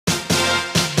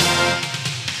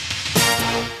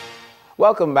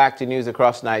Welcome back to News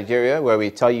Across Nigeria, where we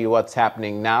tell you what's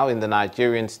happening now in the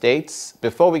Nigerian states.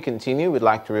 Before we continue, we'd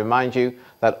like to remind you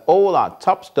that all our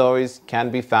top stories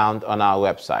can be found on our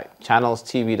website,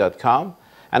 channelstv.com,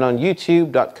 and on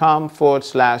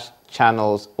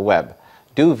youtube.com/channelsweb.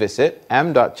 Do visit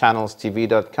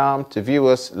m.channelstv.com to view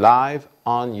us live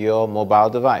on your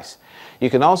mobile device. You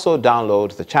can also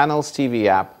download the Channels TV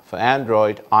app for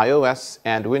Android, iOS,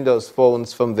 and Windows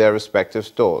phones from their respective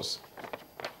stores.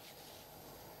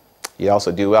 You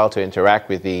also do well to interact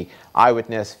with the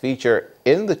Eyewitness feature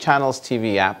in the Channels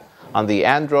TV app on the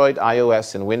Android,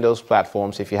 iOS, and Windows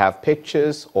platforms. If you have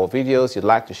pictures or videos you'd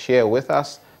like to share with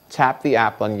us, tap the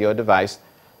app on your device,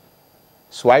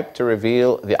 swipe to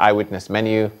reveal the Eyewitness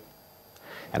menu,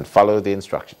 and follow the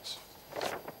instructions.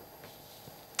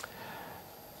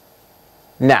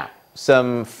 Now,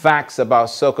 some facts about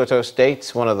Sokoto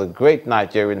State, one of the great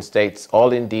Nigerian states.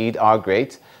 All indeed are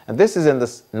great. And this is in the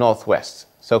northwest.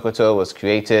 Sokoto was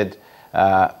created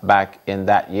back in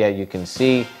that year, you can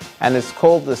see, and it's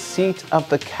called the seat of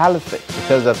the caliphate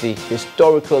because of the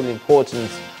historical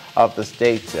importance of the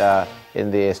state in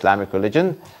the Islamic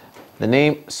religion. The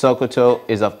name Sokoto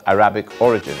is of Arabic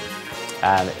origin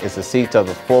and is the seat of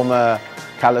the former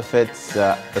caliphate's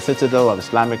the citadel of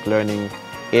Islamic learning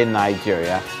in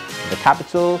Nigeria. The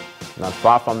capital, not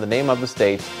far from the name of the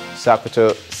state,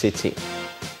 Sokoto City.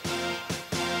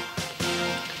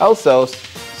 Also,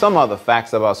 some other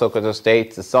facts about Sokoto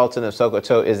State. The Sultan of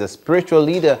Sokoto is the spiritual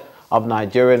leader of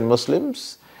Nigerian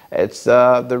Muslims. It's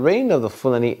the reign of the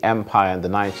Fulani Empire in the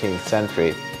 19th century.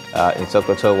 In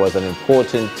Sokoto was an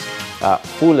important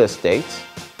Fula state,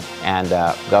 and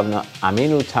Governor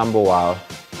Aminu Tambuwal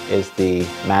is the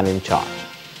man in charge.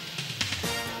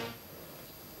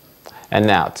 And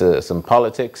now to some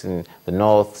politics. In the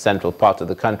north central part of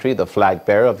the country, the flag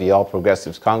bearer of the All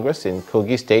Progressives Congress in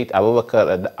Kogi State,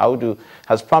 Abubakar Audu,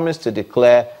 has promised to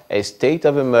declare a state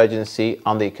of emergency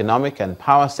on the economic and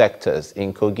power sectors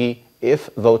in Kogi if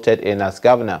voted in as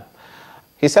governor.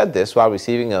 He said this while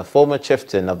receiving a former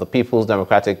chieftain of the People's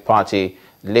Democratic Party,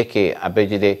 Lekki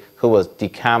Ibeju, who has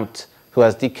decamped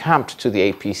to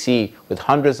the APC with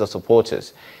hundreds of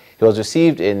supporters. He was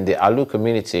received in the Alu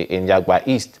community in Yagba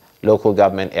East local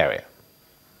government area.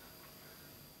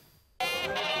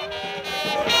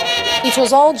 It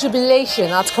was all jubilation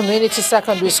at Community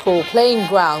Secondary School playing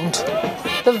ground,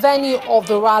 the venue of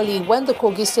the rally when the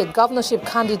Kogi State governorship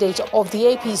candidate of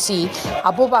the APC,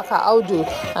 Abubakar Audu,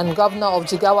 and Governor of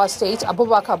Jigawa State,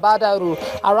 Abubakar Badaru,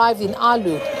 arrived in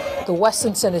Alu, the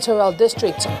Western Senatorial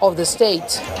District of the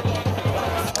state.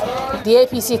 The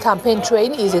APC campaign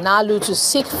train is in Alu to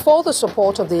seek further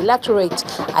support of the electorate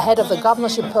ahead of the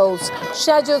governorship polls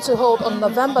scheduled to hold on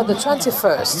November the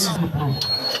 21st.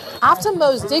 After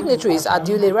most dignitaries are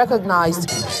duly recognized,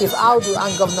 Chief Audu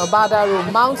and Governor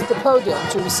Badaru mount the podium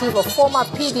to receive a former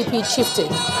PDP chieftain,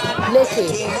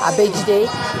 Lekki Ibeju,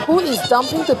 who is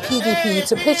dumping the PDP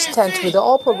to pitch tent with the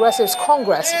All Progressives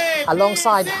Congress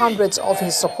alongside hundreds of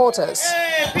his supporters.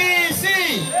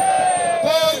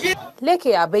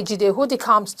 Lekki Ibeju, who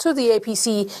decamps to the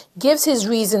APC, gives his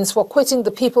reasons for quitting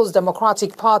the People's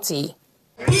Democratic Party.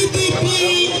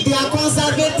 PDP, they are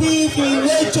conservative in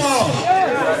nature.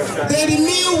 They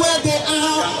remain where they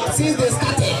are since they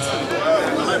started.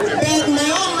 But my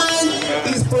own mind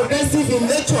is progressive in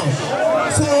nature.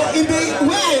 So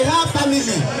where I have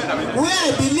family, where I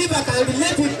believe I can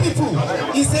relate with people,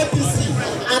 is APC.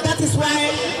 And that is why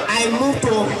I moved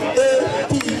to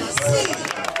APC.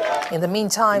 In the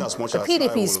meantime, the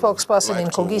PDP spokesperson in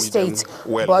Kogi State,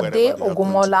 Bode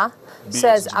Ogumola,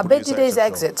 says Abejide's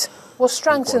exit will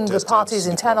strengthen the party's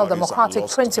internal democratic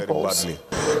principles.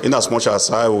 In as much as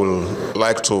I will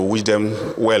like to wish them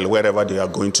well wherever they are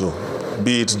going to,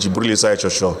 be it Jibril Isai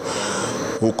Chosho,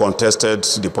 who contested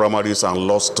the primaries and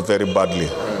lost very badly,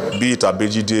 be it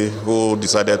Abejide, who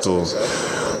decided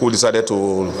to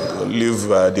leave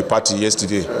the party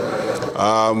yesterday.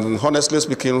 Honestly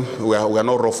speaking, we are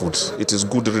not ruffled. It is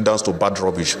good riddance to bad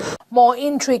rubbish. More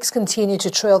intrigues continue to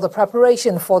trail the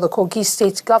preparation for the Kogi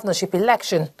State governorship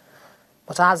election.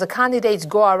 But as the candidates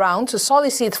go around to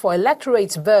solicit for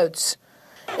electorate's votes,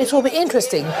 it will be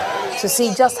interesting to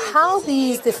see just how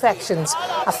these defections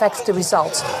affect the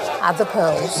results at the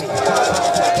polls.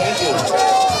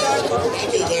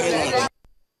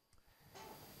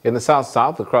 In the South,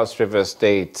 the Cross River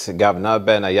State Governor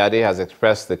Ben Ayade has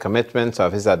expressed the commitment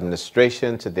of his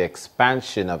administration to the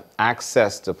expansion of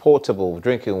access to potable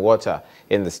drinking water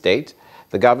in the state.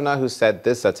 The governor, who said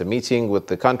this at a meeting with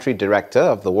the country director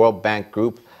of the World Bank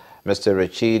Group, Mr.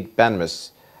 Rachid Ben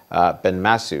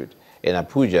Masood, in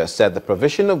Abuja said the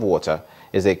provision of water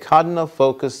is a cardinal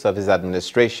focus of his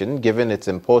administration, given its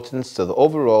importance to the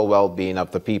overall well-being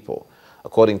of the people.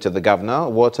 According to the governor,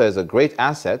 water is a great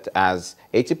asset as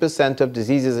 80% of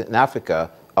diseases in Africa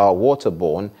are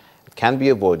waterborne and can be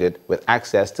avoided with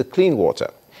access to clean water.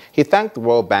 He thanked the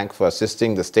World Bank for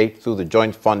assisting the state through the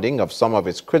joint funding of some of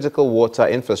its critical water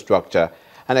infrastructure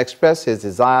and expressed his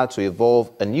desire to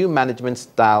evolve a new management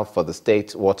style for the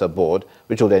state water board,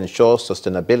 which will ensure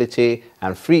sustainability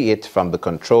and free it from the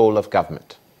control of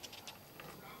government.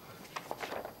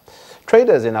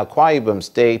 Traders in Akwa Ibom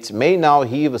State may now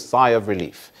heave a sigh of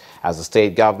relief, as the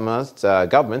state government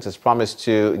has promised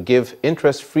to give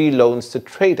interest-free loans to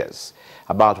traders.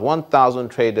 About 1,000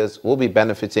 traders will be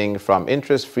benefiting from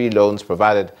interest-free loans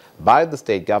provided by the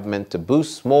state government to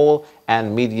boost small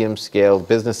and medium-scale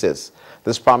businesses.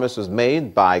 This promise was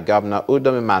made by Governor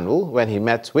Udom Emmanuel when he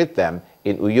met with them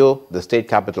in Uyo, the state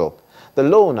capital. The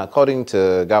loan, according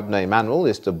to Governor Emmanuel,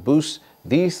 is to boost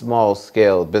these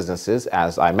small-scale businesses,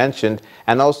 as I mentioned,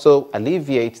 and also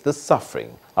alleviate the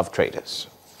suffering of traders.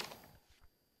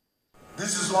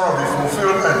 This is one of the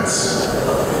fulfillments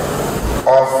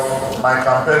of my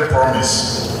campaign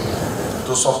promise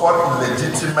to support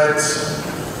legitimate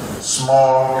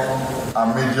small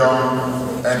and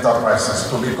medium enterprises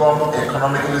to become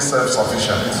economically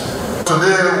self-sufficient.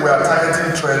 Today we are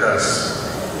targeting traders.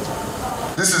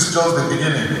 This is just the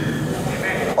beginning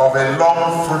of a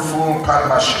long, fruitful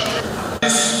partnership.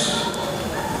 This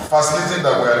facility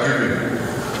that we are giving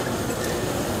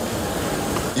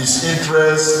is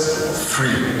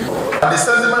interest-free. And the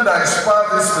sentiment that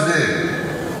inspired this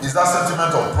today is that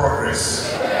sentiment of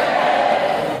progress.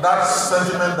 That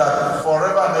sentiment that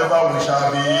forever and ever we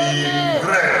shall be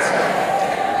great.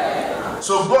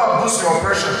 So go and boost your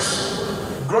operations,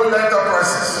 grow your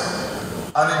enterprises,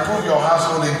 and improve your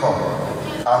household income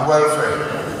and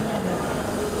welfare.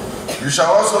 You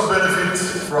shall also benefit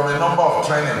from a number of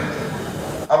training.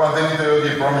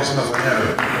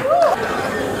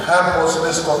 Help us,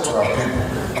 let's talk to our people.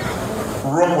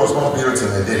 Rome was not built in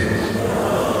a day.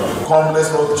 Come,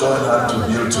 let's not join hands to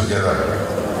build together.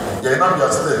 They now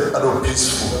be state are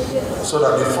peaceful, so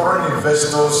that the foreign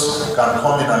investors can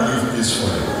come in and live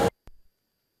peacefully.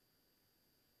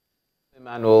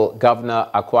 Emmanuel, Governor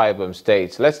Akwa Ibom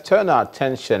State. Let's turn our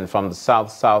attention from the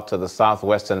south-south to the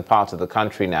southwestern part of the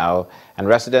country now. And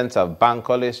residents of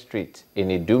Bankole Street in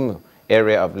Idumu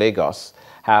area of Lagos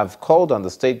have called on the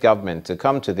state government to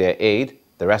come to their aid.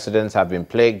 The residents have been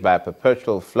plagued by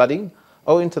perpetual flooding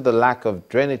owing to the lack of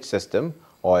drainage system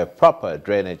or a proper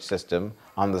drainage system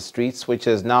on the streets, which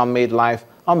has now made life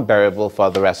unbearable for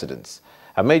the residents.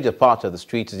 A major part of the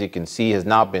street, as you can see, has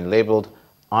now been labeled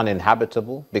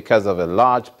uninhabitable because of a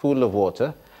large pool of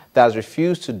water that has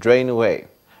refused to drain away.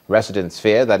 Residents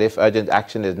fear that if urgent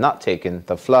action is not taken,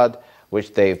 the flood,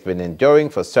 which they've been enduring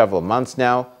for several months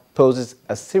now, poses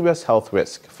a serious health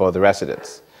risk for the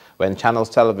residents. When Channel's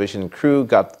television crew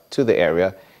got to the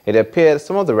area, it appeared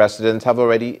some of the residents have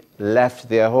already left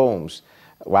their homes,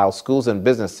 while schools and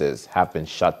businesses have been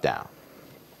shut down.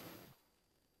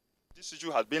 This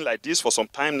issue has been like this for some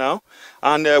time now,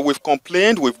 and we've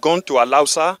complained, we've gone to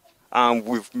Alausa, and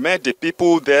we've met the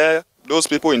people there, those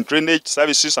people in drainage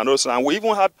services and those, and we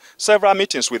even had several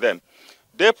meetings with them.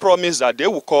 They promised that they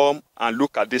will come and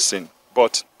look at this thing,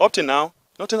 but up to now,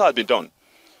 nothing has been done.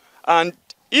 And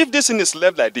if this thing is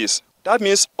left like this, that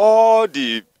means all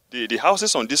the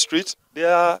houses on this street, they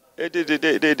can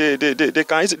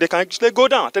actually go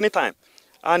down at any time.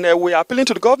 And we are appealing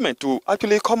to the government to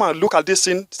actually come and look at this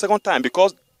thing second time,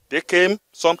 because they came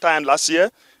sometime last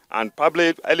year and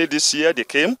probably early this year they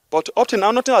came, but up to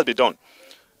now nothing has been done.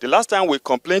 The last time we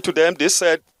complained to them, they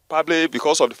said probably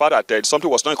because of the fact that something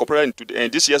was not incorporated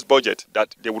in this year's budget,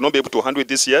 that they would not be able to handle it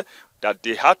this year, that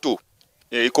they had to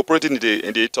incorporate it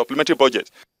in the supplementary budget.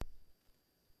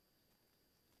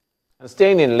 And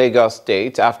staying in Lagos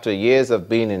State, after years of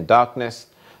being in darkness,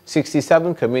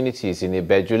 67 communities in the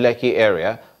Ibeju Lekki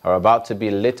area are about to be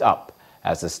lit up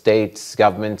as the state's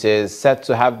government is set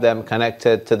to have them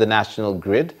connected to the national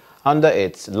grid under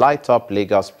its Light Up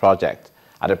Lagos project.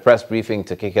 At a press briefing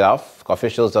to kick it off,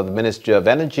 officials of the Ministry of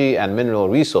Energy and Mineral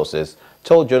Resources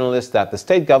told journalists that the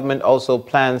state government also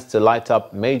plans to light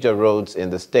up major roads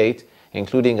in the state,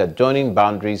 including adjoining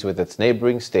boundaries with its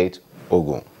neighboring state,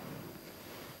 Ogun.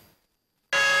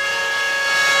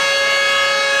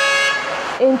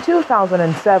 In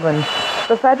 2007,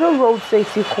 the Federal Road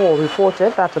Safety Corps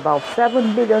reported that about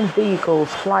 7 million vehicles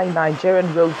ply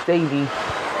Nigerian roads daily,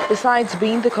 besides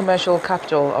being the commercial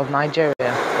capital of Nigeria.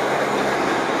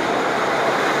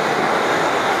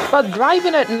 But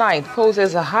driving at night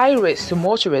poses a high risk to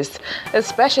motorists,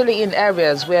 especially in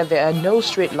areas where there are no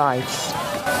street lights.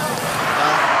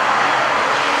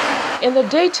 In the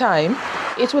daytime,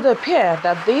 it would appear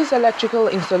that these electrical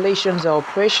installations are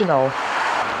operational.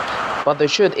 But the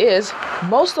truth is,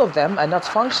 most of them are not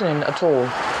functioning at all.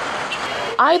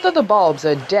 Either the bulbs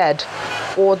are dead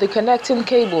or the connecting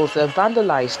cables are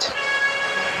vandalized.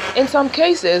 In some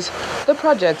cases, the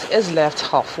project is left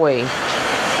halfway.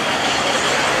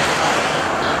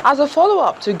 As a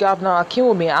follow-up to Governor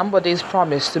Akinwumi Ambode's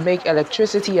promise to make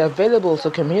electricity available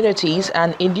to communities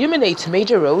and illuminate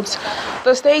major roads,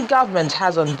 the state government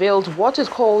has unveiled what is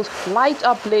called Light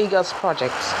Up Lagos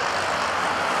project.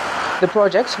 The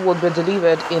project will be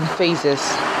delivered in phases.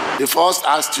 The first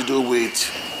has to do with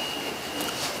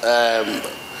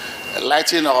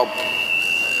lighting up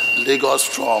Lagos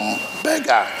from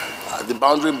Bega, the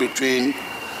boundary between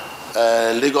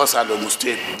Lagos and Ogun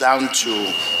State, down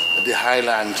to the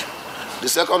highland. The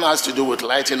second has to do with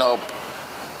lighting up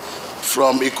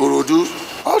from Ikorodu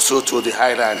also to the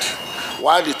highland.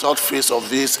 While the third phase of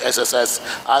this exercise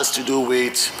has to do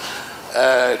with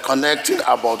connecting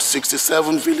about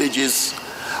 67 villages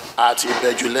at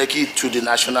Ibeju, Lekki to the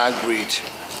national grid.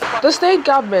 The state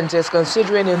government is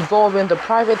considering involving the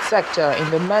private sector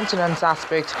in the maintenance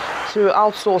aspect through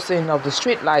outsourcing of the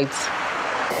street lights.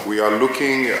 We are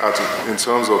looking at, in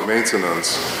terms of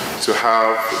maintenance, to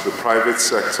have the private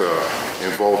sector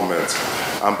involvement.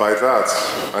 And by that,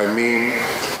 I mean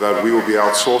that we will be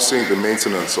outsourcing the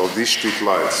maintenance of these street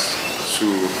lights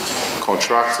to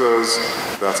contractors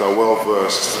that are well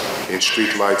versed in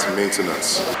street light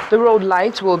maintenance. The road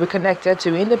lights will be connected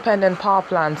to independent power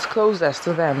plants closest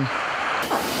to them.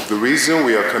 The reason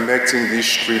we are connecting these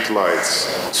street lights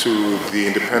to the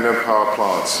independent power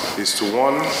plants is to,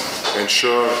 one,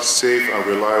 ensure safe and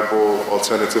reliable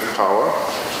alternative power,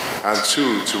 and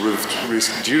two, to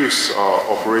reduce our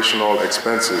operational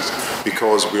expenses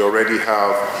because we already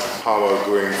have power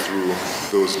going through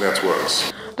those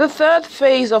networks. The third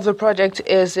phase of the project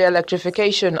is the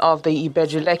electrification of the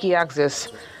Ibeju-Lekki axis.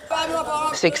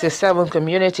 67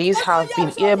 communities have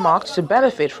been earmarked to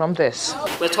benefit from this.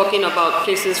 We're talking about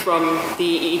places from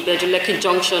the Ibeju-Lekki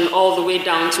junction all the way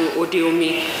down to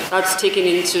Odeomi. That's taken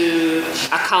into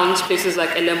account places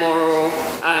like Elemoro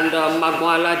and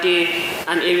Magwalade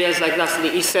and areas like that in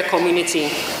the Ise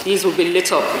community. These will be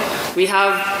lit up. We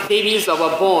have babies that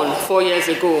were born 4 years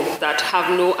ago that have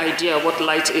no idea what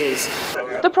light is.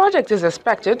 The project is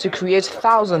expected to create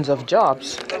thousands of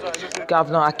jobs.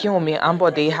 Governor Akinwumi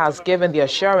Ambode has given the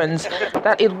assurance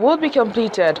that it will be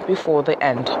completed before the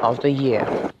end of the year.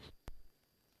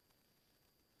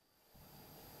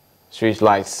 Street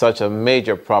lights, such a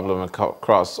major problem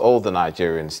across all the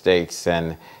Nigerian states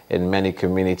and in many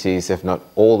communities, if not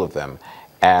all of them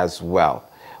as well.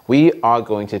 We are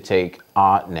going to take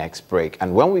our next break.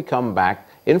 And when we come back,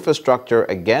 infrastructure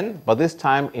again, but this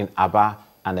time in Aba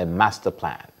and a master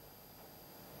plan.